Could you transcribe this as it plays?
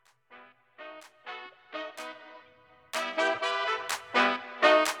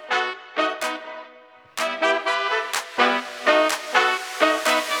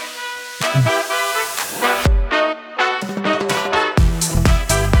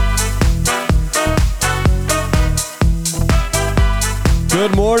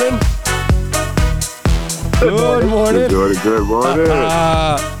Good morning. Good morning. Good morning.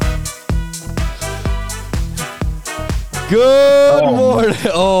 Good morning.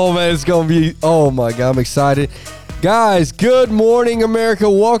 Oh, man, it's going to be, oh, my God, I'm excited. Guys, good morning, America.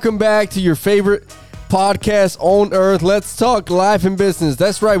 Welcome back to your favorite podcast on earth. Let's talk life and business.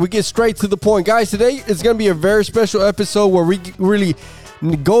 That's right. We get straight to the point. Guys, today is going to be a very special episode where we really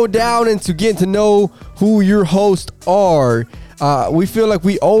go down into getting to know who your hosts are. We feel like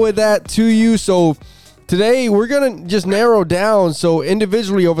we owe that to you. So today we're going to just narrow down. So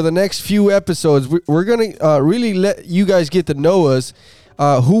individually over the next few episodes, we're going to really let you guys get to know us,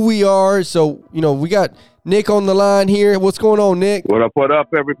 who we are. So, you know, we got Nick on the line here. What's going on, Nick? What up,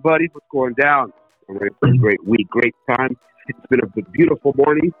 everybody? What's going down? I'm ready for a great week, great time. It's been a beautiful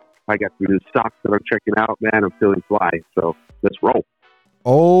morning. I got some new stocks that I'm checking out, man. I'm feeling fly. So let's roll.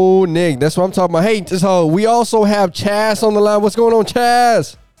 Oh, Nick, that's what I'm talking about. Hey, so we also have Chaz on the line. What's going on,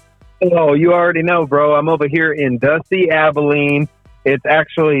 Chaz? Oh, you already know, bro. I'm over here in dusty Abilene. It's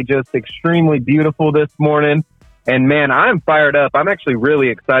actually just extremely beautiful this morning. And, man, I'm fired up. I'm actually really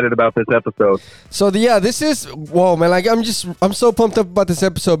excited about this episode. So, this is, whoa, man, like, I'm so pumped up about this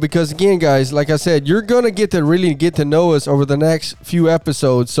episode because, again, guys, like I said, you're going to get to really get to know us over the next few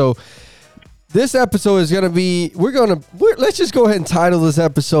episodes. So, this episode is going to be, let's just go ahead and title this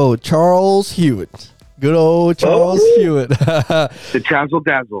episode, Charles Hewitt. Good old Charles Hewitt. The Chazzle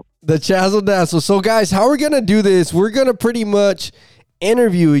Dazzle. The Chazzle Dazzle. So, guys, how we're going to do this, we're going to pretty much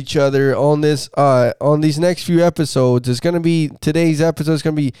interview each other on this on these next few episodes. It's going to be, today's episode is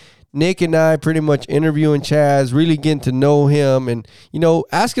going to be Nick and I pretty much interviewing Chaz, really getting to know him and, you know,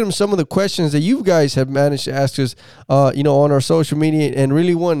 asking him some of the questions that you guys have managed to ask us, on our social media and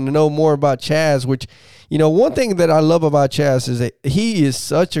really wanting to know more about Chaz, which, you know, one thing that I love about Chaz is that he is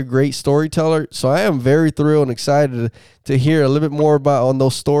such a great storyteller. So I am very thrilled and excited to hear a little bit more about on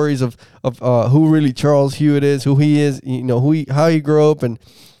those stories of who really Charles Hewitt is, who he is, you know, how he grew up and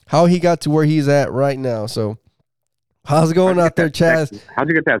how he got to where he's at right now. So how's it going out there, Chaz? How'd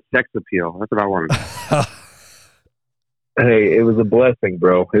you get that sex appeal? That's what I wanted. Hey, it was a blessing,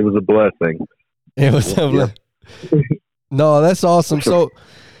 bro. It was a blessing. It was a blessing. No, that's awesome. So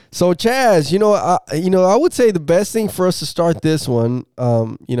Chaz, I would say the best thing for us to start this one,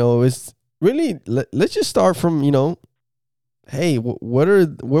 is really let's just start from, hey, what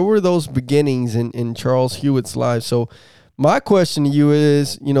were those beginnings in Charles Hewitt's life? So my question to you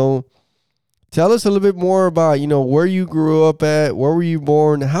is, tell us a little bit more about, where you grew up at, where were you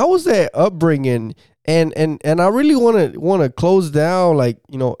born, how was that upbringing, and I really want to close down, like,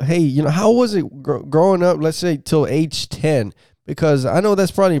 hey, how was it growing up, let's say till age 10, because I know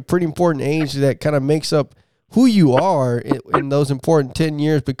that's probably a pretty important age that kind of makes up who you are in those important 10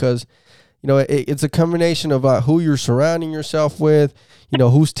 years, because it's a combination of who you're surrounding yourself with,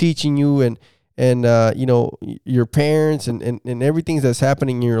 who's teaching you, and your parents and everything that's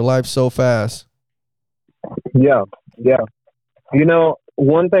happening in your life so fast. Yeah.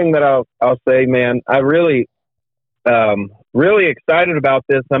 One thing that I'll say, man, I really, really excited about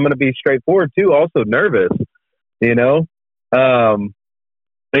this. I'm going to be straightforward too. Also nervous, it's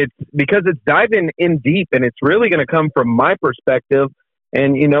because it's diving in deep, and it's really going to come from my perspective.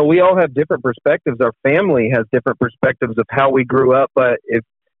 And, we all have different perspectives. Our family has different perspectives of how we grew up. But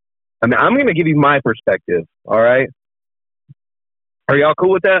I'm going to give you my perspective. All right. Are y'all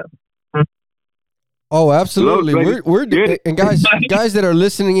cool with that? Oh, absolutely. We're and guys that are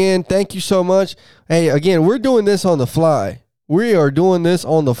listening in, thank you so much. Hey, again, we're doing this on the fly. We are doing this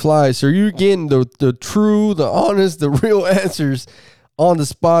on the fly. So you're getting the true, the honest, the real answers on the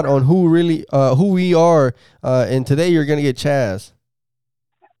spot on who we are. And today you're going to get Chaz.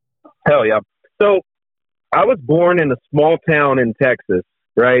 Hell yeah. So I was born in a small town in Texas,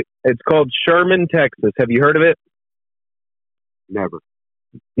 right? It's called Sherman, Texas. Have you heard of it? Never.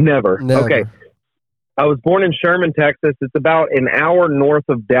 Okay. I was born in Sherman, Texas. It's about an hour north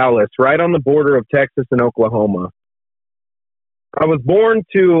of Dallas, right on the border of Texas and Oklahoma. I was born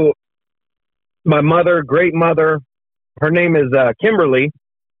to my mother, great mother. Her name is Kimberly.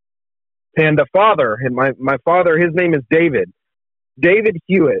 And a father, and my father, his name is David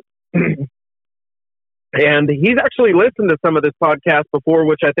Hewitt. And he's actually listened to some of this podcast before,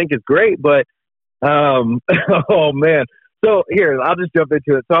 which I think is great. But, oh, man. So here, I'll just jump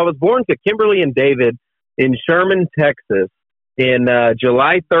into it. So I was born to Kimberly and David in Sherman, Texas in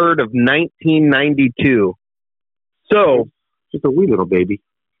July 3rd of 1992. So just a wee little baby.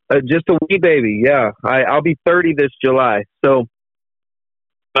 Just a wee baby, yeah. I'll be 30 this July. So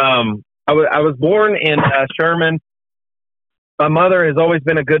I was born in Sherman. my mother has always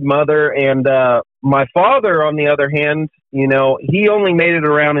been a good mother, and my father, on the other hand, you know, he only made it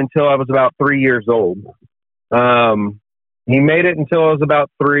around until I was about 3 years old. He made it until I was about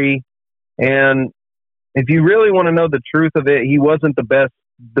 3, and if you really want to know the truth of it, he wasn't the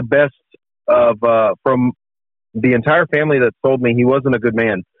best of from the entire family that told me. He wasn't a good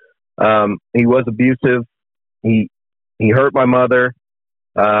man. He was abusive. He hurt my mother.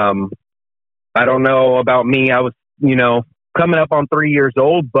 I don't know about me. I was, you know, coming up on 3 years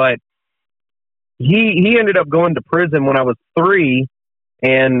old, but he ended up going to prison when I was 3,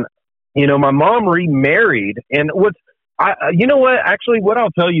 and you know, my mom remarried. And you know what? Actually, what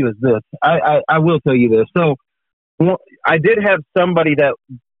I'll tell you is this. I will tell you this. So, I did have somebody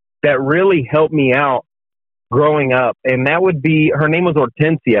that really helped me out growing up, and that would be, her name was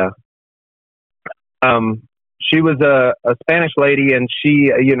Hortensia. She was a Spanish lady, and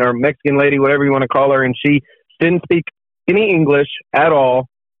she, you know, Mexican lady, whatever you want to call her, and she didn't speak any English at all,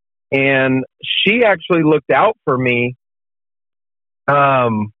 and she actually looked out for me.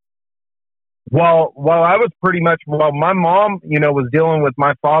 While I was while my mom, you know, was dealing with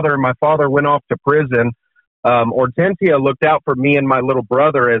my father, and my father went off to prison, Hortensia looked out for me and my little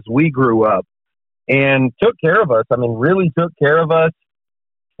brother as we grew up, and took care of us. I mean, really took care of us.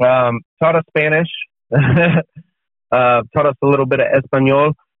 Taught us Spanish, taught us a little bit of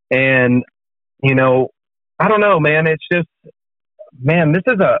Espanol, and you know, I don't know, man. It's just, man, this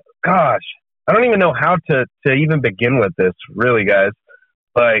is gosh, I don't even know how to even begin with this, really, guys.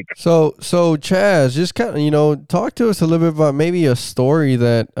 Like, so Chaz, just kind of, you know, talk to us a little bit about maybe a story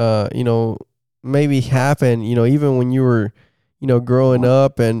that you know, maybe happened, you know, even when you were, you know, growing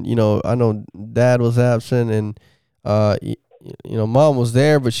up, and you know, I know dad was absent, and you know, mom was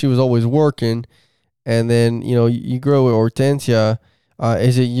there, but she was always working, and then you know, you grow with Hortensia.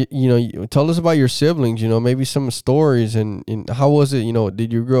 Is it, you know, tell us about your siblings, you know, maybe some stories, and how was it, you know,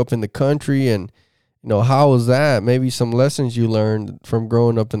 did you grow up in the country, and you know, how was that? Maybe some lessons you learned from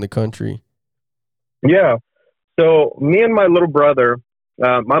growing up in the country. Yeah. So me and my little brother,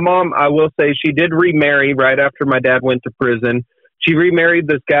 my mom, I will say, she did remarry right after my dad went to prison. She remarried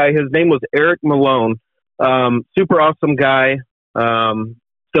this guy. His name was Eric Malone. Super awesome guy.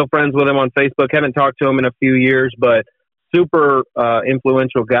 Still friends with him on Facebook. Haven't talked to him in a few years, but super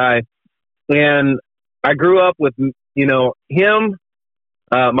influential guy. And I grew up with, you know, him,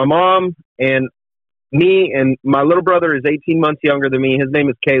 my mom, and me, and my little brother is 18 months younger than me. His name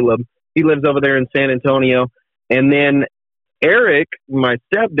is Caleb. He lives over there in San Antonio. And then Eric, my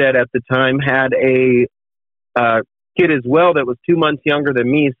stepdad at the time, had a kid as well that was 2 months younger than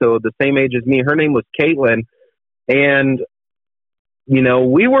me, so the same age as me. Her name was Caitlin. And, you know,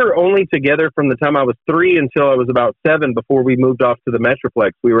 we were only together from the time I was 3 until I was about 7 before we moved off to the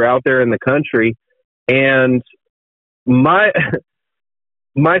Metroplex. We were out there in the country, and my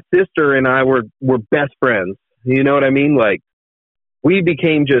sister and I were best friends. You know what I mean? Like, we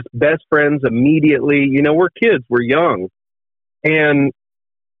became just best friends immediately. You know, we're kids, we're young. And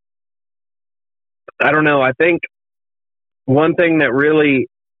I don't know, I think one thing that really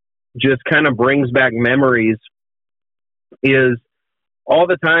just kind of brings back memories is all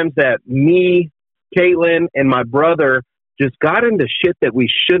the times that me, Caitlin, and my brother just got into shit that we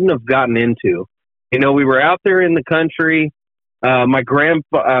shouldn't have gotten into. You know, we were out there in the country. Not my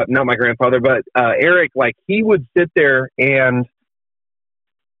grandfather, but Eric, like, he would sit there and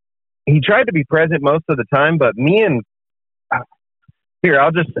he tried to be present most of the time, but me and here,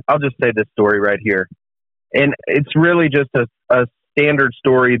 I'll just say this story right here. And it's really just a standard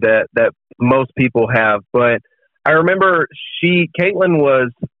story that most people have. But I remember Caitlin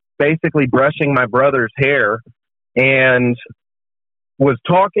was basically brushing my brother's hair and was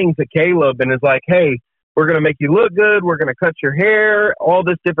talking to Caleb and is like, hey, we're going to make you look good. We're going to cut your hair, all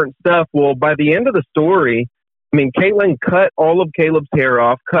this different stuff. Well, by the end of the story, I mean, Caitlin cut all of Caleb's hair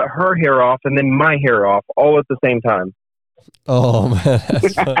off, cut her hair off, and then my hair off, all at the same time. Oh, man.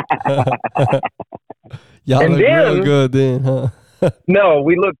 Y'all look real good then, huh? No,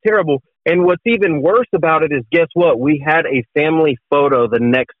 we look terrible. And what's even worse about it is, guess what? We had a family photo the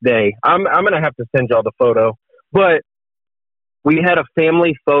next day. I'm going to have to send y'all the photo. But we had a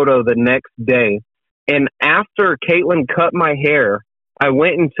family photo the next day. And after Caitlin cut my hair, I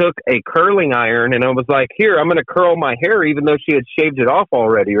went and took a curling iron, and I was like, here, I'm going to curl my hair, even though she had shaved it off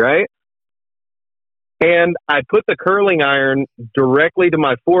already, right? And I put the curling iron directly to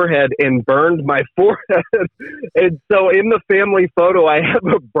my forehead and burned my forehead. And so in the family photo, I have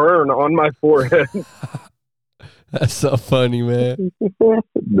a burn on my forehead. That's so funny, man.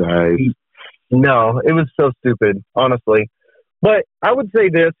 Nice. No, it was so stupid, honestly. But I would say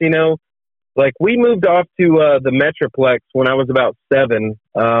this, you know, like we moved off to the Metroplex when I was about 7.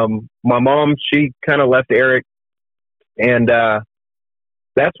 My mom, she kind of left Eric, and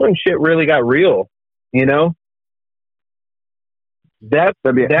that's when shit really got real, you know? That's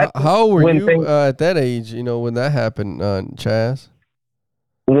How old were when you at that age, when that happened, Chaz?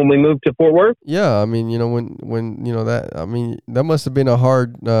 when we moved to Fort Worth? Yeah, I mean, when that, I mean, that must have been a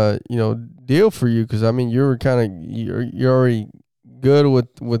hard, deal for you, because I mean, you were you're already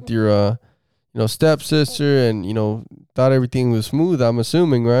good with your, stepsister, and thought everything was smooth. I'm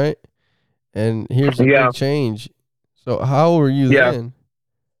assuming, right? And here's a big change. So how old were you then?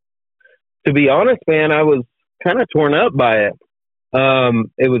 To be honest, man, I was kind of torn up by it.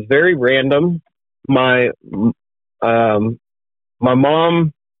 It was very random. My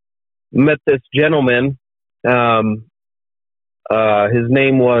mom met this gentleman. His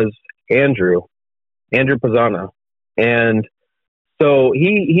name was Andrew Pisana. And so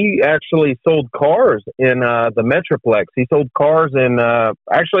he actually sold cars in the Metroplex. He sold cars in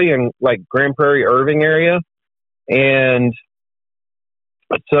actually in like Grand Prairie, Irving area. And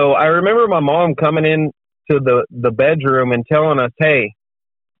so I remember my mom coming in to the bedroom and telling us, "Hey,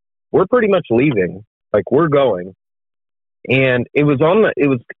 we're pretty much leaving. Like, we're going." And and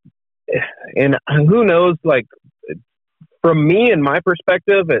who knows, like, from me and my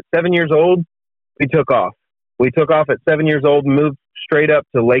perspective at 7 years old, we took off. We took off at 7 years old and moved straight up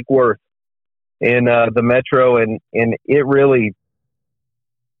to Lake Worth in the metro. And it really,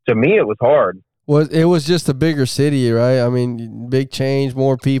 to me, it was hard. It was just a bigger city, right? I mean, big change,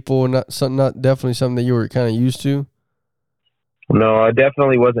 more people, not definitely something that you were kind of used to. No, I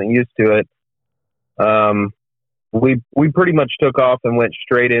definitely wasn't used to it. We pretty much took off and went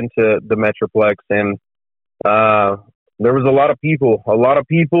straight into the Metroplex, and there was a lot of people,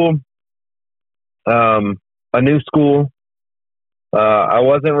 a new school. I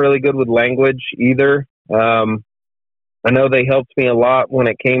wasn't really good with language either. I know they helped me a lot when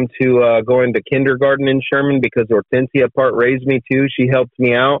it came to going to kindergarten in Sherman, because Hortensia part raised me too. She helped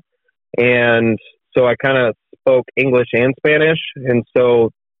me out. And so I kind of spoke English and Spanish. And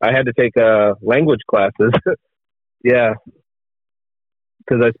so I had to take language classes. Yeah.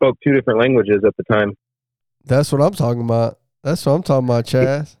 Because I spoke 2 different languages at the time. That's what I'm talking about.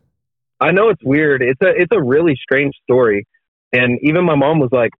 Chaz. I know it's weird. It's a really strange story. And even my mom was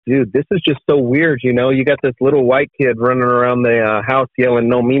like, "Dude, this is just so weird. You got this little white kid running around the house yelling,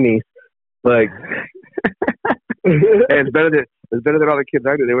 'No mimis.'" Like, hey, it's better than all the kids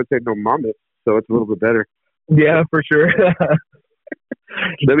I do. They would say, "No mames," so it's a little bit better. Yeah, for sure.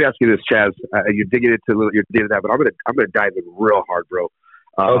 Let me ask you this, Chaz. You're digging into that, but I'm gonna dive in real hard, bro.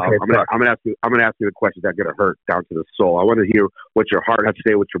 Okay, I'm gonna ask you the questions that are gonna hurt down to the soul. I want to hear what your heart has to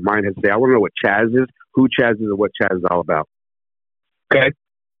say, what your mind has to say. I want to know what Chaz is, who Chaz is, and what Chaz is all about. Okay.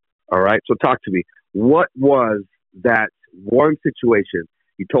 All right. So talk to me. What was that one situation?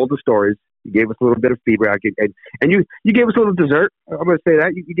 You told the stories. You gave us a little bit of feedback, and you gave us a little dessert. I'm going to say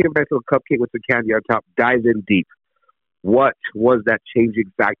that. You gave us a little cupcake with some candy on top. Dive in deep. What was that changing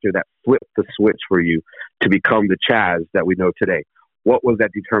factor that flipped the switch for you to become the Chaz that we know today? What was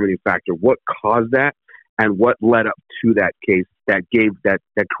that determining factor? What caused that? And what led up to that case that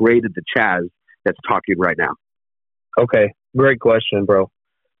created the Chaz that's talking right now? Okay. Great question, bro.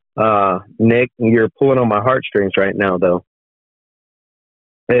 Nick, you're pulling on my heartstrings right now, though.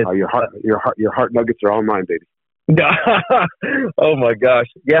 Your heart nuggets are all mine, baby. Oh my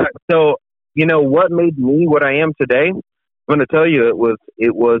gosh. Yeah. So, what made me what I am today? I'm going to tell you, it was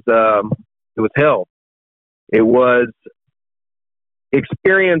hell. It was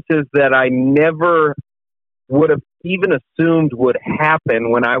experiences that I never would have even assumed would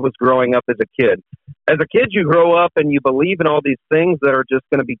happen when I was growing up as a kid. As a kid, you grow up and you believe in all these things that are just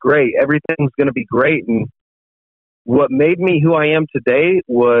going to be great. Everything's going to be great. And what made me who I am today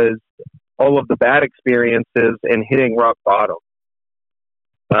was all of the bad experiences and hitting rock bottom.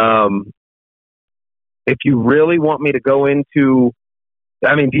 If you really want me to go into,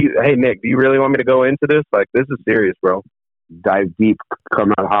 hey Nick, do you really want me to go into this? Like, this is serious, bro. Dive deep,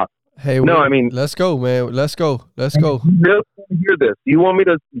 come out hot. Hey, let's go, man. Let's go. Hear this. You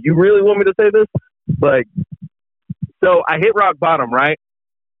really want me to say this? Like, so I hit rock bottom, right?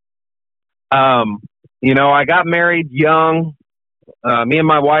 I got married young. Me and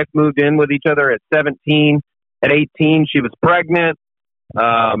my wife moved in with each other at 17. At 18, she was pregnant.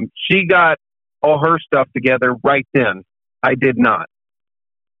 She got all her stuff together right then. I did not.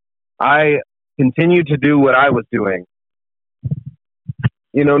 I continued to do what I was doing.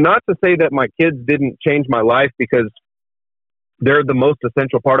 Not to say that my kids didn't change my life, because they're the most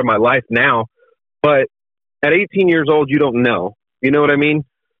essential part of my life now. But at 18 years old, you don't know. You know what I mean?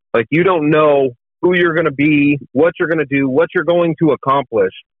 Like, you don't know who you're going to be, what you're going to do, what you're going to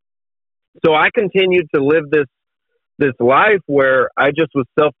accomplish. So I continued to live this life where I just was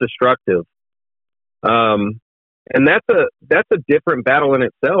self-destructive. And that's a different battle in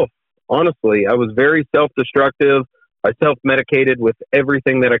itself. Honestly, I was very self-destructive. I self-medicated with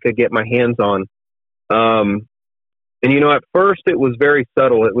everything that I could get my hands on. And, at first it was very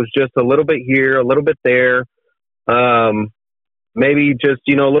subtle. It was just a little bit here, a little bit there. Maybe just,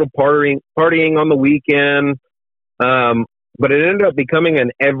 a little partying on the weekend. But it ended up becoming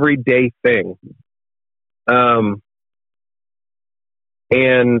an everyday thing.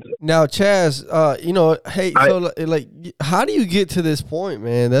 And now, Chaz, hey, how do you get to this point,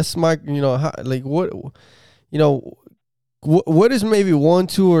 man? That's my, what is maybe one,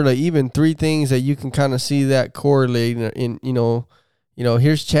 two, or even three things that you can kind of see that correlate in,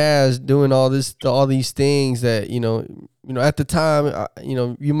 here's Chaz doing all these things that, at the time,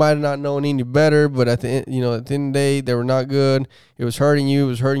 you might have not known any better, but at the end, at the end of the day, they were not good. It was hurting you. It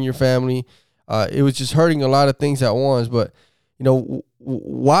was hurting your family. It was just hurting a lot of things at once. But,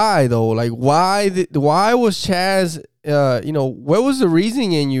 why though? Like, why was Chaz, what was the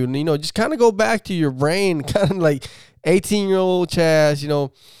reasoning in you? Just kind of go back to your brain, kind of like 18-year-old Chaz,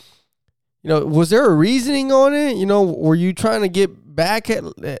 was there a reasoning on it? Were you trying to get back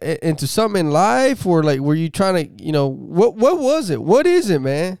into something in life, or like, were you trying to, what was it? What is it,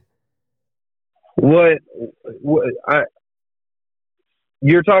 man?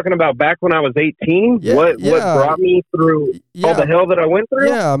 You're talking about back when I was 18? Yeah, what brought me through all the hell that I went through?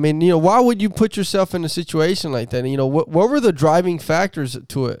 Yeah, I mean, why would you put yourself in a situation like that? What were the driving factors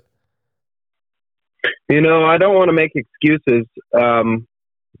to it? I don't want to make excuses,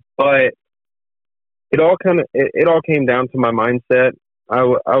 but it all came down to my mindset. I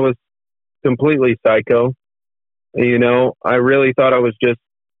was completely psycho. I really thought I was just,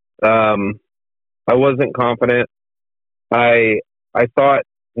 I wasn't confident. I thought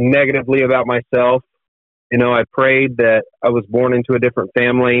negatively about myself. I prayed that I was born into a different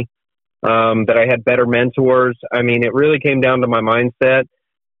family, that I had better mentors. I mean, it really came down to my mindset.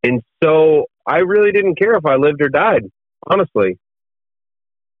 And so I really didn't care if I lived or died, honestly.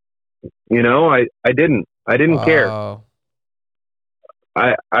 I didn't care.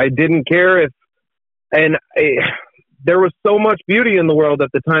 I didn't care there was so much beauty in the world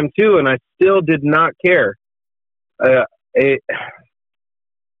at the time too, and I still did not care. It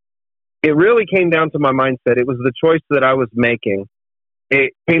really came down to my mindset. It was the choice that I was making.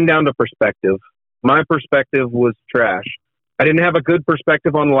 It came down to perspective. My perspective was trash. I didn't have a good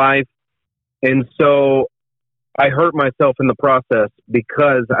perspective on life. And so I hurt myself in the process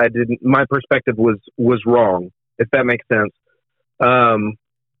because my perspective was wrong, if that makes sense.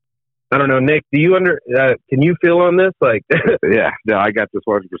 I don't know, Nick, can you feel on this? Like, yeah, no, I got this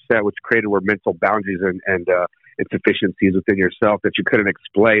 100%, which created were mental boundaries and insufficiencies within yourself that you couldn't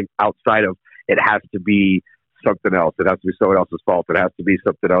explain outside of it has to be something else. It has to be someone else's fault. It has to be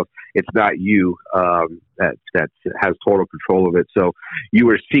something else. It's not you that has total control of it. So you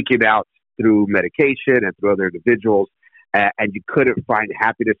were seeking out through medication and through other individuals, and you couldn't find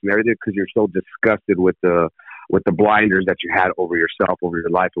happiness and everything because you're so disgusted with the blinders that you had over yourself, over your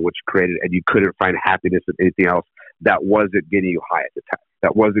life, and what you created, and you couldn't find happiness in anything else that wasn't getting you high at the time,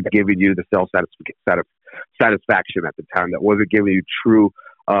 that wasn't giving you the satisfaction at the time, that wasn't giving you true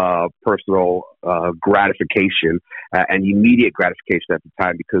personal gratification and immediate gratification at the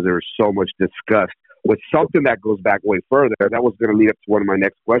time, because there was so much disgust with something that goes back way further. That was going to lead up to one of my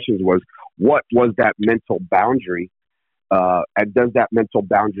next questions was, what was that mental boundary? And does that mental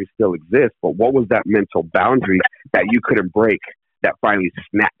boundary still exist? But what was that mental boundary that you couldn't break that finally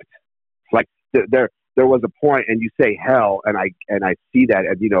snapped? Like there was a point, and you say hell, and I see that,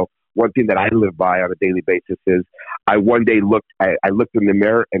 and one thing that I live by on a daily basis is I one day looked in the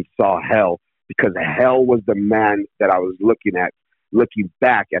mirror and saw hell, because hell was the man that I was looking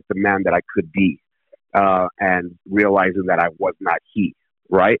back at the man that I could be, and realizing that I was not he,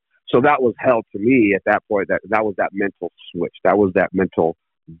 right? So that was hell to me at that point. That was that mental switch. That was that mental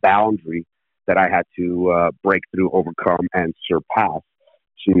boundary that I had to break through, overcome, and surpass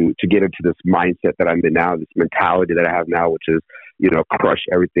to get into this mindset that I'm in now, this mentality that I have now, which is, crush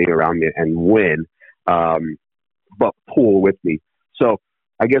everything around me and win, but pull with me. So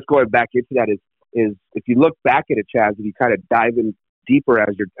I guess going back into that is if you look back at it, Chaz, and you kind of dive in deeper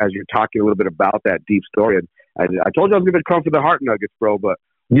as you're talking a little bit about that deep story. And I told you I was going to come for the heart nuggets, bro, but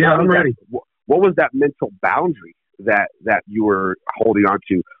yeah, I'm ready. What was that mental boundary that you were holding on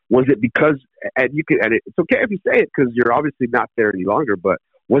to? Was it because, and it's okay if you say it because you're obviously not there any longer, but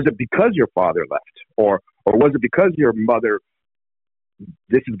was it because your father left, or was it because your mother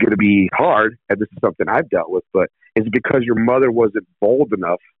this is going to be hard, and this is something I've dealt with, but it's because your mother wasn't bold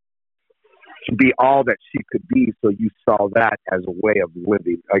enough to be all that she could be, so you saw that as a way of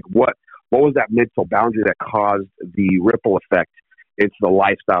living. Like, what was that mental boundary that caused the ripple effect into the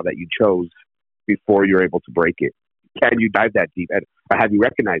lifestyle that you chose before you're able to break it? Can you dive that deep? And have you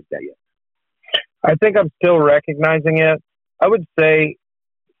recognized that yet? I think I'm still recognizing it. I would say,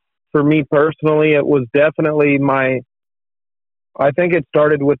 for me personally, it was definitely I think it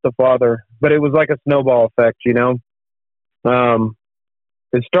started with the father, but it was like a snowball effect, you know?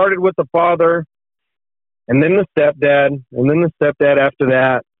 It started with the father, and then the stepdad, and then the stepdad after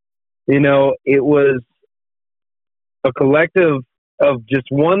that. You know, it was a collective of just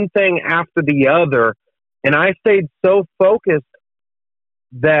one thing after the other. And I stayed so focused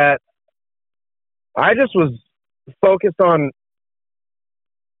that I just was focused on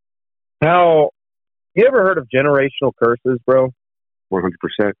how... You ever heard of generational curses, bro?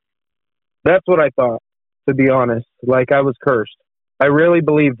 100%. That's what I thought, to be honest. Like, I was cursed. I really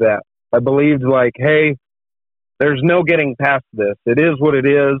believed that. I believed, like, hey, there's no getting past this. It is what it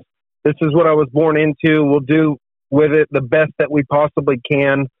is. This is what I was born into. We'll do with it the best that we possibly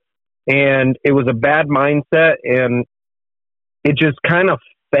can. And it was a bad mindset, and it just kind of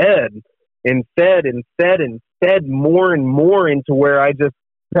fed and fed and fed and fed more and more into where I just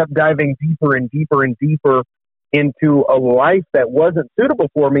kept diving deeper and deeper and deeper into a life that wasn't suitable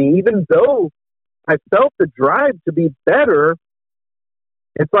for me, even though I felt the drive to be better.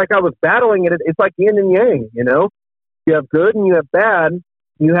 It's like I was battling it. It's like yin and yang, you know? You have good and you have bad.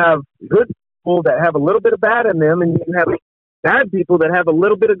 You have good people that have a little bit of bad in them, and you have bad people that have a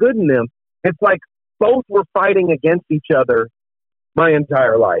little bit of good in them. It's like both were fighting against each other my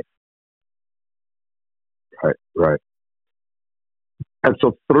entire life. Right. And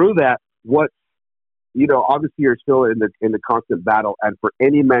so through that, obviously you're still in the constant battle. And for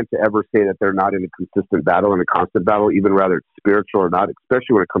any man to ever say that they're not in a consistent battle, in a constant battle, even whether it's spiritual or not,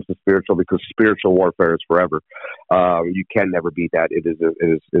 especially when it comes to spiritual, because spiritual warfare is forever. You can never beat that. It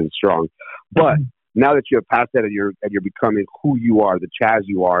is strong. But now that you have passed that and you're becoming who you are, the Chaz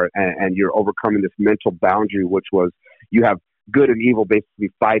you are, and you're overcoming this mental boundary, which was you have good and evil basically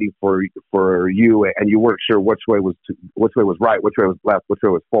fighting for you, and you weren't sure which way was right, which way was left, which way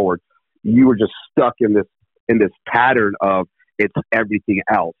was forward. You were just stuck in this pattern of it's everything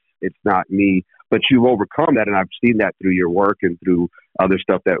else, it's not me. But you've overcome that, and I've seen that through your work and through other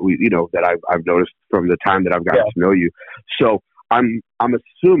stuff that I've noticed from the time that I've gotten to know you. So I'm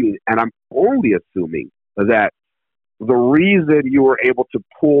assuming, and I'm only assuming, that the reason you were able to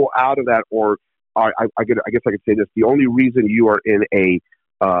pull out of that, or I guess I could say this, the only reason you are in a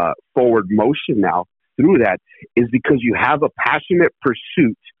forward motion now through that is because you have a passionate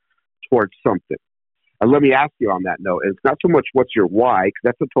pursuit towards something. And let me ask you on that note, it's not so much what's your why, because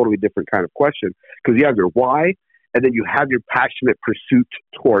that's a totally different kind of question, because you have your why, and then you have your passionate pursuit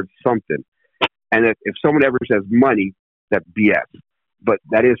towards something. And if someone ever says money, that's BS. But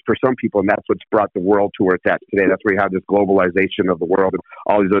that is for some people, and that's what's brought the world to where it's at today. That's where you have this globalization of the world and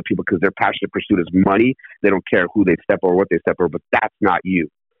all these other people, because their passionate pursuit is money. They don't care who they step over, what they step over, but that's not you.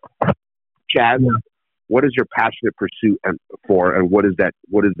 Chaz, what is your passionate pursuit for, and what is that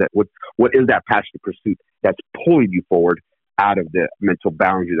passionate pursuit that's pulling you forward out of the mental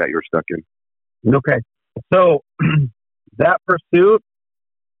boundary that you're stuck in? Okay. So that pursuit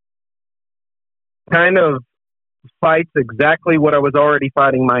kind of fights exactly what I was already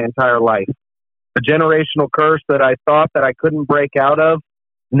fighting my entire life. A generational curse that I thought that I couldn't break out of.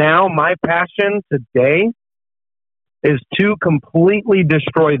 Now my passion today is to completely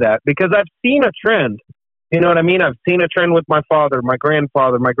destroy that, because I've seen a trend. You know what I mean? I've seen a trend with my father, my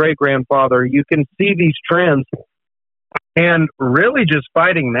grandfather, my great-grandfather. You can see these trends, and really just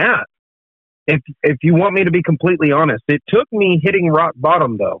fighting that. If you want me to be completely honest, it took me hitting rock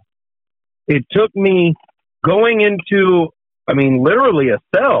bottom, though. It took me going into, literally a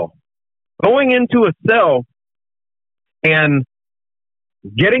cell. Going into a cell and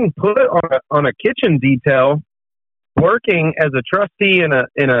getting put on a kitchen detail, working as a trustee in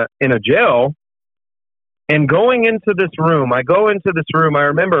a jail, and going into this room. I go into this room, I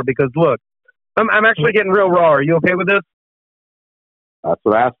remember, because look, I'm actually getting real raw. Are you okay with this? That's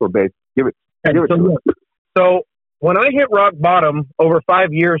what I asked for, babe. Give it. So when I hit rock bottom over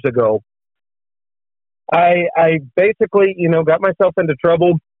 5 years ago, I basically, got myself into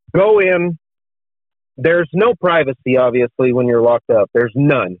trouble. Go in. There's no privacy, obviously, when you're locked up. There's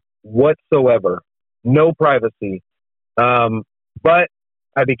none whatsoever. No privacy. But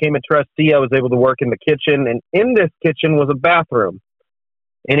I became a trustee. I was able to work in the kitchen. And in this kitchen was a bathroom.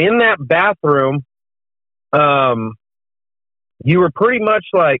 And in that bathroom, you were pretty much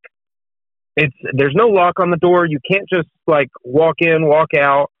like, there's no lock on the door. You can't just like walk in, walk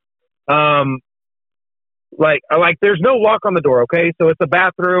out. Like there's no lock on the door. Okay. So it's a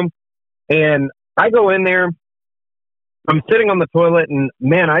bathroom and I go in there, I'm sitting on the toilet and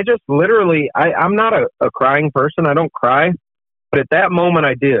man, I just literally, I'm not a crying person. I don't cry, but at that moment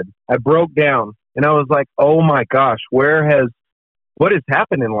I did. I broke down and I was like, oh my gosh, what has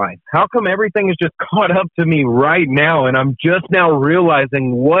happened in life? How come everything is just caught up to me right now? And I'm just now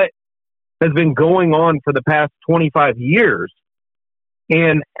realizing what has been going on for the past 25 years.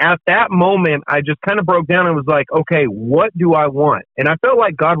 And at that moment, I just kind of broke down and was like, okay, what do I want? And I felt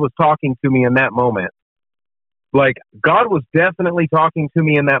like God was talking to me in that moment. Like God was definitely talking to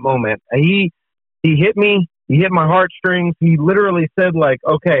me in that moment. He hit me. He hit my heartstrings. He literally said like,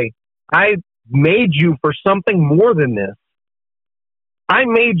 okay, I made you for something more than this. I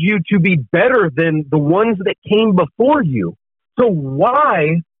made you to be better than the ones that came before you. So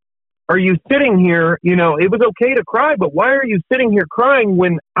why are you sitting here? You know, it was okay to cry, but why are you sitting here crying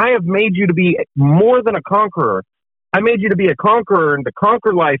when I have made you to be more than a conqueror? I made you to be a conqueror and to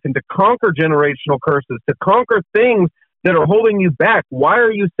conquer life and to conquer generational curses, to conquer things that are holding you back. Why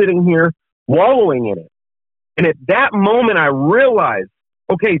are you sitting here wallowing in it? And at that moment, I realized,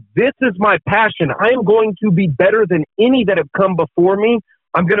 okay, this is my passion. I am going to be better than any that have come before me.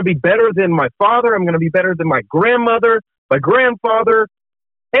 I'm going to be better than my father. I'm going to be better than my grandmother, my grandfather,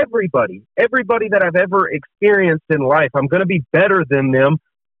 everybody that I've ever experienced in life. I'm going to be better than them,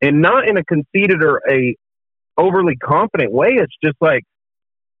 and not in a conceited or a overly confident way. It's just like,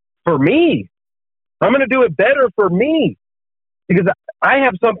 for me, I'm going to do it better for me because I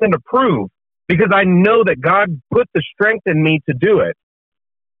have something to prove, because I know that God put the strength in me to do it.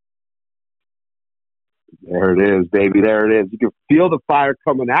 There it is, baby. There it is. You can feel the fire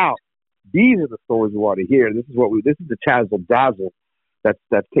coming out. These are the stories we want to hear. This is the Chazzle Dazzle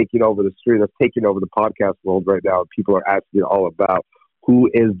that's taking over the stream, that's taking over the podcast world right now. People are asking all about who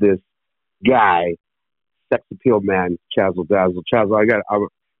is this guy, sex appeal man, Chazzle Dazzle. Chazzle, Brian, I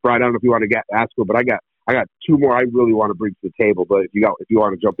don't know if you want to ask her, but I got two more I really want to bring to the table. But if you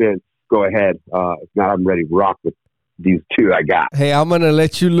want to jump in, go ahead. If not, I'm ready to rock with these two I got. Hey, I'm gonna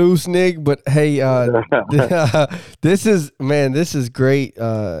let you loose, Nick. But hey, this is great.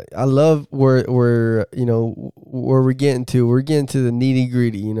 I love where we're getting to. We're getting to the nitty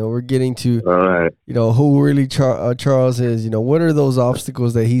gritty. You know, we're getting to who really Charles is. You know, what are those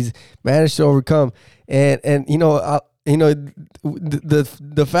obstacles that he's managed to overcome? And the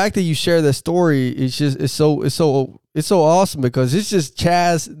fact that you share that story is so awesome, because it's just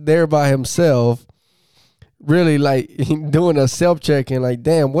Chaz there by himself, really like doing a self-check and like,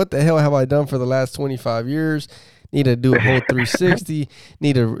 damn, what the hell have I done for the last 25 years? Need to do a whole 360,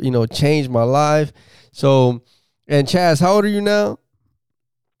 need to, change my life. So, and Chaz, how old are you now?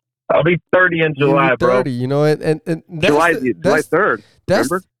 I'll be 30 in July, 30, bro. And July 3rd,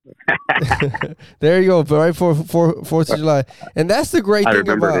 remember? There you go, right for 4th of July. And that's the great thing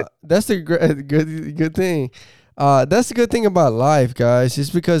about, that's the good thing. That's the good thing about life, guys, is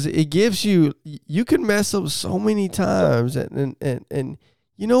because it gives you can mess up so many times, and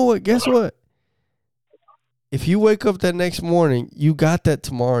you know what? Guess what? If you wake up that next morning, you got that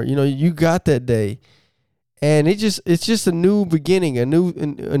tomorrow. You got that day, and it's just a new beginning, a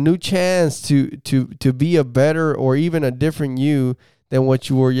new chance to be a better or even a different you than what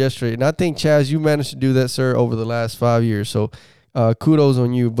you were yesterday. And I think, Chaz, you managed to do that, sir, over the last 5 years. So kudos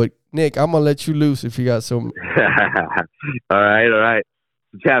on you. But Nick, I'm gonna let you loose if you got some. All right.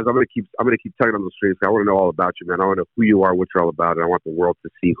 So, Chaz, I'm gonna keep tugging on the strings. I want to know all about you, man. I want to know who you are, what you're all about, and I want the world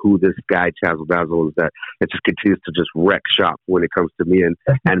to see who this guy Chazzle Dazzle is, that it just continues to just wreck shop when it comes to me and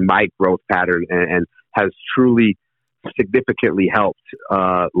my growth pattern, and has truly significantly helped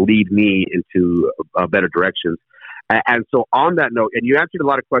lead me into better directions. And so on that note, and you answered a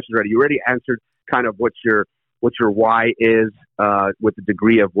lot of questions already. You already answered kind of what your why is, with the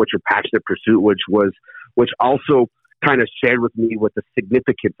degree of what your passionate pursuit, which also kind of shared with me what the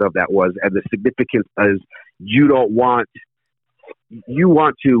significance of that was. And the significance is you want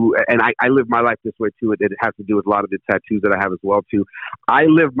to, and I live my life this way too. It has to do with a lot of the tattoos that I have as well too. I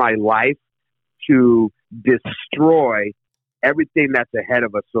live my life to destroy everything that's ahead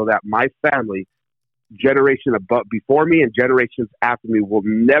of us, so that my family, generation before me and generations after me, will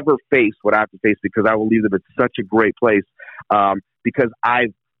never face what I have to face, because I will leave them in such a great place, because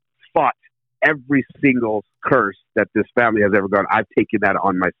I've fought every single curse that this family has ever gone. I've taken that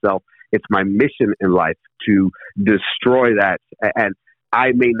on myself. It's my mission in life to destroy that. And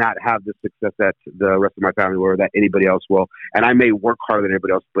I may not have the success that the rest of my family will or that anybody else will. And I may work harder than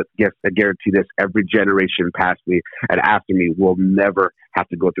everybody else, but yes, I guarantee this, every generation past me and after me will never have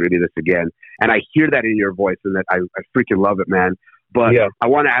to go through any of this again. And I hear that in your voice, and that I freaking love it, man. But I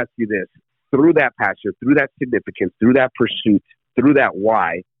want to ask you this. Through that passion, through that significance, through that pursuit, through that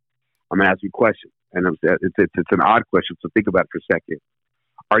why, I'm going to ask you a question. And it's an odd question, so think about it for a second.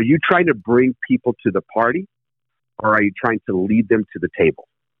 Are you trying to bring people to the party, or are you trying to lead them to the table?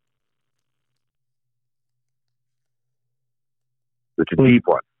 It's a deep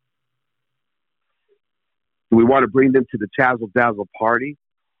one. Do we want to bring them to the Chazzle Dazzle party,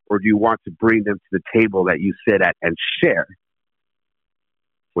 or do you want to bring them to the table that you sit at and share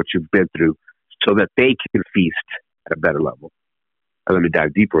what you've been through so that they can feast at a better level? And let me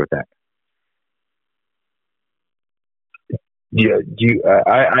dive deeper with that. Yeah,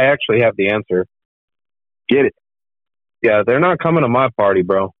 I actually have the answer. Get it? Yeah, they're not coming to my party,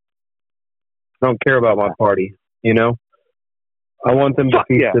 bro. I don't care about my party. You know, I want them to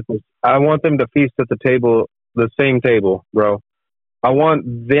feast. I want them to feast at the table, the same table, bro. I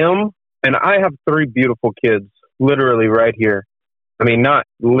want them, and I have 3 beautiful kids, literally right here. I mean, not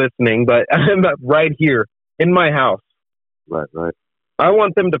listening, but right here in my house. Right. I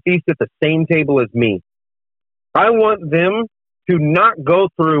want them to feast at the same table as me. I want them to not go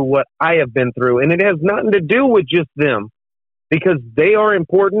through what I have been through. And it has nothing to do with just them, because they are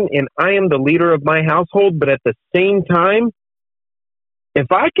important and I am the leader of my household. But at the same time,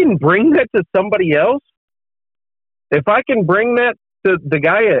 if I can bring that to somebody else, if I can bring that to the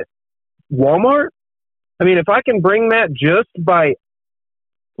guy at Walmart, I mean, if I can bring that just by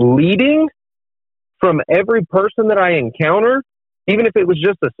leading from every person that I encounter, even if it was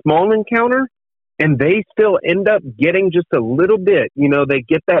just a small encounter, and they still end up getting just a little bit, you know, they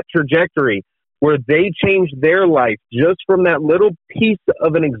get that trajectory where they change their life just from that little piece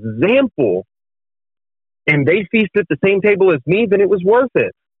of an example, and they feast at the same table as me, then it was worth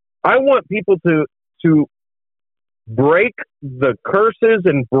it. I want people to break the curses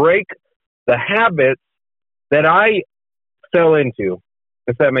and break the habits that I fell into,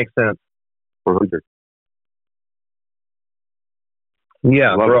 if that makes sense. 400.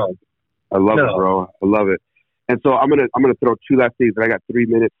 Yeah, bro. I love it, bro. I love it. And so I'm gonna throw 2 last things, but I got 3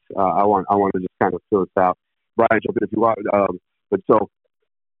 minutes. I want to just kind of fill this out. Brian, jump in if you want. But so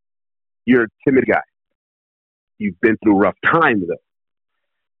you're a timid guy. You've been through rough times, though.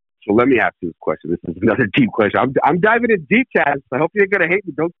 So let me ask you this question. This is another deep question. I'm diving in deep, Chaz. I hope you're gonna hate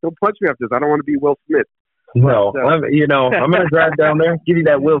me. Don't punch me after this. I don't want to be Will Smith. No, I'm gonna drive down there, give you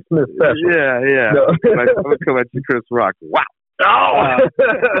that Will Smith special. Yeah. No. I'm gonna come at you, Chris Rock. Wow.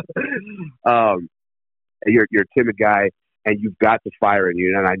 You're a timid guy, and you've got the fire in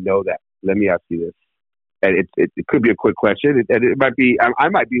you, and I know that. Let me ask you this, and it could be a quick question, and it might be. I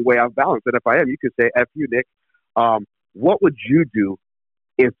might be way off balance, and if I am, you could say "F you, Nick." What would you do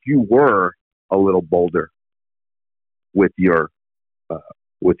if you were a little bolder with the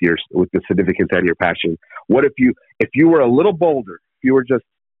significance and your passion? What if you were a little bolder? If you were just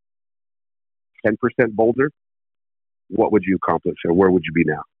 10% bolder, what would you accomplish, or where would you be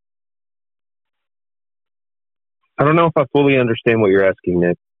now? I don't know if I fully understand what you're asking,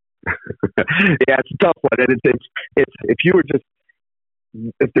 Nick. Yeah, it's a tough one. And it's if you were just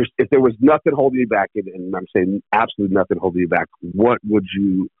if there was nothing holding you back, and I'm saying absolutely nothing holding you back, what would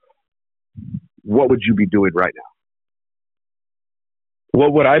you be doing right now?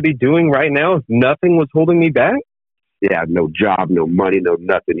 What would I be doing right now if nothing was holding me back? Yeah, no job, no money, no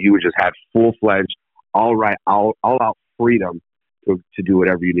nothing. You would just have full-fledged, all out freedom to do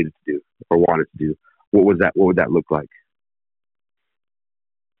whatever you needed to do or wanted to do. What would that look like?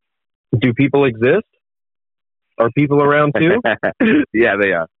 Do people exist? Are people around too? Yeah,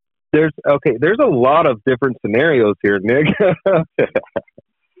 they are. There's a lot of different scenarios here, Nick.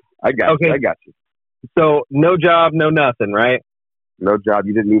 I got you. So no job, no nothing, right? No job.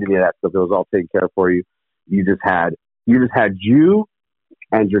 You didn't need any of that stuff. It was all taken care of for you. You just had you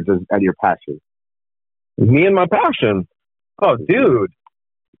and your passion. Me and my passion. Oh, dude.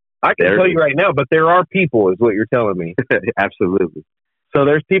 I can tell you right now, but there are people, is what you're telling me. Absolutely. So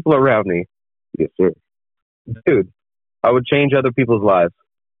there's people around me. Yes, sir. Dude, I would change other people's lives.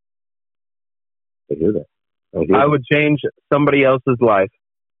 I hear that. I would change somebody else's life.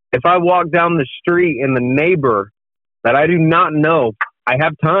 If I walk down the street and the neighbor that I do not know, I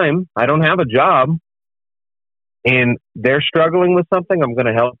have time, I don't have a job, and they're struggling with something, I'm going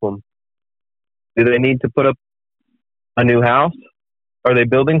to help them. Do they need to put up a new house? Are they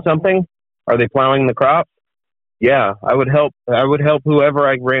building something? Are they plowing the crops? Yeah, I would help. I would help whoever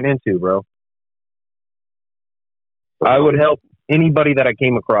I ran into, bro. I would help anybody that I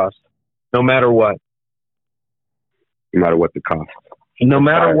came across, no matter what. No matter what the cost. No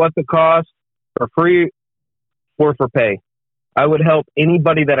matter what the cost, for free or for pay. I would help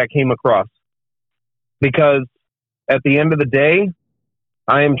anybody that I came across. Because at the end of the day,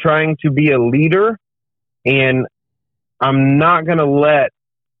 I am trying to be a leader, and I'm not going to let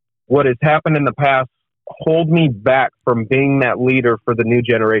what has happened in the past hold me back from being that leader for the new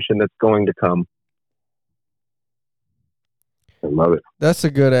generation that's going to come. I love it. That's a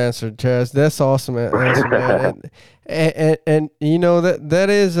good answer, Chaz. That's awesome answer, man. and you know that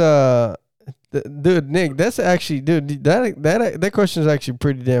is dude, Nick. That's actually, dude. That question is actually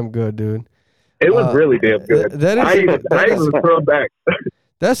pretty damn good, dude. It was really damn good. I even throw back.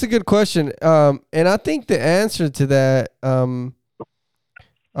 That's a good question. And I think the answer to that,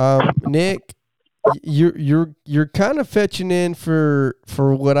 Nick, you're kind of fetching in for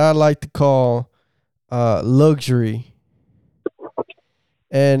what I like to call luxury.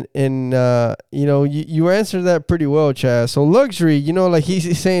 And you know, you answered that pretty well, Chaz. So luxury, you know, like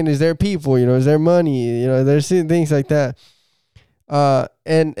he's saying, is there people, you know, is there money, you know, there's things like that.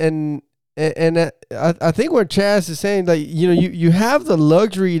 And I think what Chaz is saying, like, you know, you have the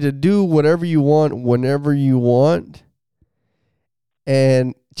luxury to do whatever you want whenever you want.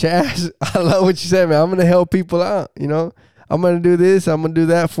 And Chaz, I love what you said, man. I'm gonna help people out. You know, I'm gonna do this, I'm gonna do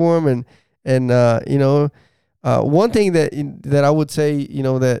that for them, and you know. One thing that I would say, you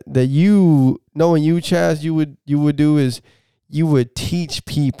know, that you, knowing you, Chaz, you would do is you would teach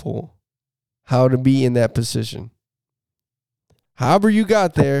people how to be in that position. However you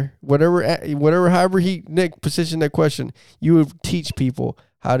got there, however Nick positioned that question, you would teach people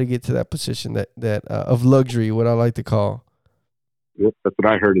how to get to that position that of luxury, what I like to call. Yep, that's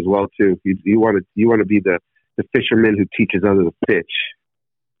what I heard as well too. You want to be the fisherman who teaches others to fish.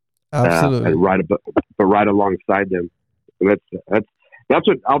 Absolutely. But right alongside them. And that's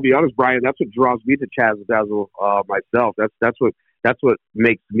what, I'll be honest, Brian, that's what draws me to Chaz Dazzle myself. That's what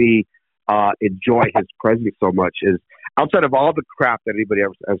makes me enjoy his presence so much, is outside of all the crap that anybody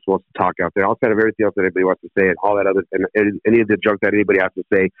else wants to talk out there, outside of everything else that anybody wants to say, and all that other, and any of the junk that anybody has to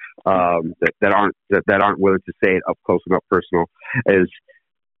say that aren't willing to say it up close and up personal, is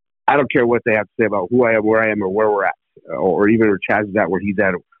I don't care what they have to say about who I am, where I am, or where we're at, or even where Chaz is at, where he's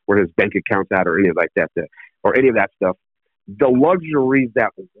at, where his bank account's at, or any of like that, or any of that stuff. The luxuries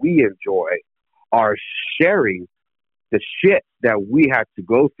that we enjoy are sharing the shit that we had to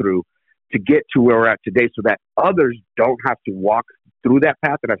go through to get to where we're at today, so that others don't have to walk through that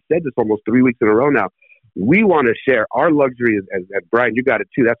path. And I've said this almost 3 weeks in a row now. We want to share our luxury, as Brian, you got it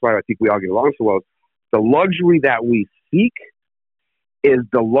too. That's why I think we all get along so well. The luxury that we seek is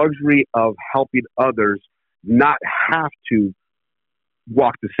the luxury of helping others not have to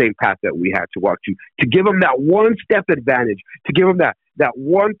walk the same path that we had to walk, to give them that one step advantage, to give them that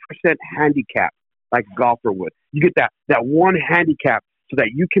 1% handicap like a golfer would. You get that one handicap so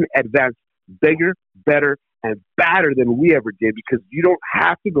that you can advance bigger, better, and badder than we ever did, because you don't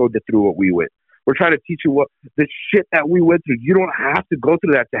have to go through what we went. We're trying to teach you what the shit that we went through. You don't have to go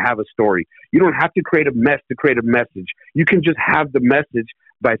through that to have a story. You don't have to create a mess to create a message. You can just have the message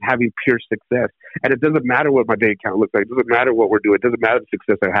by having pure success. And it doesn't matter what my bank account looks like. It doesn't matter what we're doing. It doesn't matter the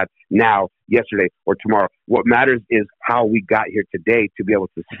success I had now, yesterday, or tomorrow. What matters is how we got here today to be able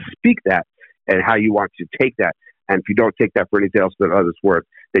to speak that, and how you want to take that. And if you don't take that for anything else than others' worth,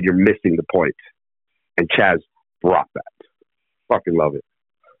 then you're missing the point. And Chaz brought that. Fucking love it.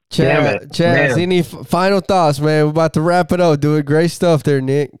 Chaz, any final thoughts, man? We're about to wrap it up. Doing great stuff there,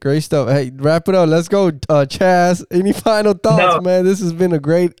 Nick. Great stuff. Hey, wrap it up. Let's go, Chaz. Any final thoughts, man? This has been a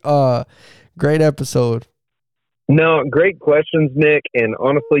great episode. No, great questions, Nick. And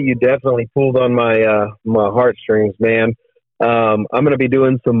honestly, you definitely pulled on my my heartstrings, man. I'm going to be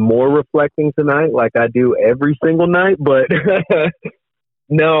doing some more reflecting tonight, like I do every single night. But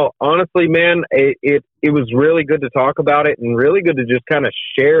no, honestly, man, it was really good to talk about it, and really good to just kind of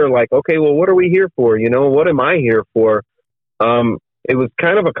share, like, okay, well, what are we here for? You know, what am I here for? It was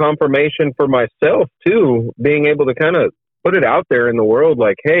kind of a confirmation for myself too, being able to kind of put it out there in the world,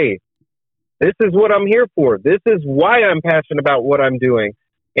 like, hey, this is what I'm here for. This is why I'm passionate about what I'm doing.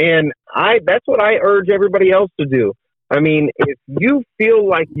 And that's what I urge everybody else to do. I mean, if you feel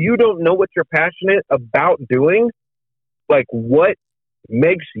like you don't know what you're passionate about doing, like what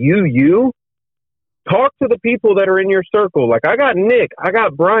makes you, talk to the people that are in your circle. Like I got Nick, I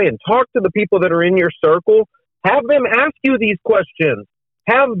got Brian. Talk to the people that are in your circle. Have them ask you these questions.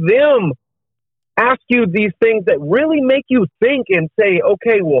 Have them ask you these things that really make you think and say,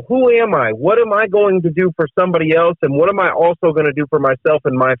 okay, well, who am I? What am I going to do for somebody else? And what am I also going to do for myself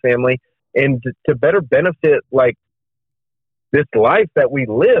and my family? And to better benefit, like, this life that we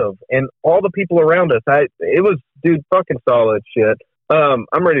live and all the people around us. It was, dude, fucking solid shit. I'm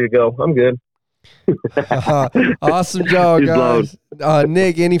ready to go. I'm good. Awesome job, guys.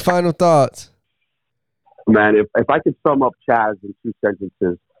 Nick, any final thoughts? Man, if I could sum up Chaz in 2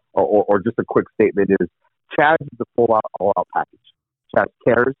 sentences or just a quick statement is Chaz is the full all-out package. Chaz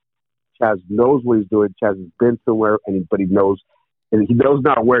cares. Chaz knows what he's doing. Chaz has been somewhere, but he knows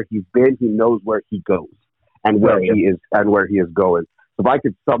not where he's been. He knows where he goes and where he is and where he is going. So if I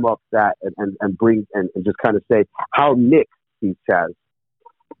could sum up that and bring and just kind of say how Nick sees Chaz.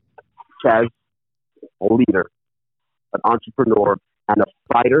 Chaz, a leader, an entrepreneur, and a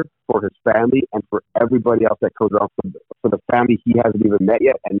fighter for his family and for everybody else that comes out for the family he hasn't even met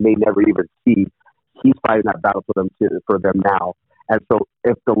yet and may never even see. He's fighting that battle for them now. And so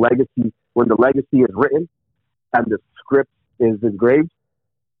when the legacy is written and the script is engraved,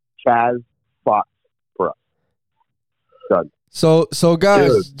 Chaz fought for us. Done. So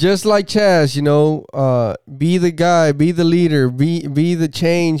guys, just like Chaz, be the guy, be the leader, be the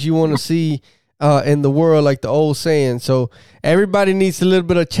change you want to see in the world, like the old saying. So everybody needs a little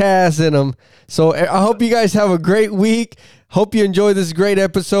bit of Chaz in them. So I hope you guys have a great week. Hope you enjoy this great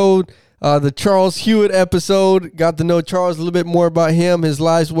episode. The Charles Hewitt episode. Got to know Charles a little bit more about him, his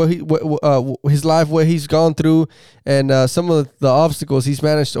life, what he's gone through, and some of the obstacles he's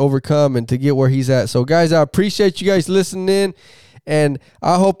managed to overcome and to get where he's at. So, guys, I appreciate you guys listening in, and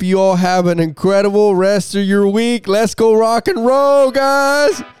I hope you all have an incredible rest of your week. Let's go rock and roll,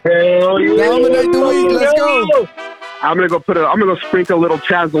 guys! Hell yeah. Dominate the week. Let's go. I'm gonna sprinkle a little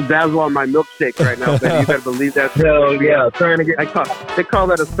Chazzle Dazzle on my milkshake right now. You better believe that. Hell yeah, trying to get. They call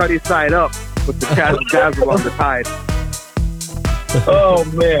that a sunny side up with the Chazzle Dazzle on the tide. Oh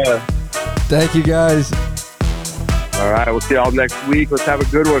man! Thank you, guys. All right, we'll see y'all next week. Let's have a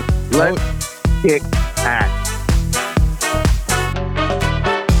good one. Let's kick ass.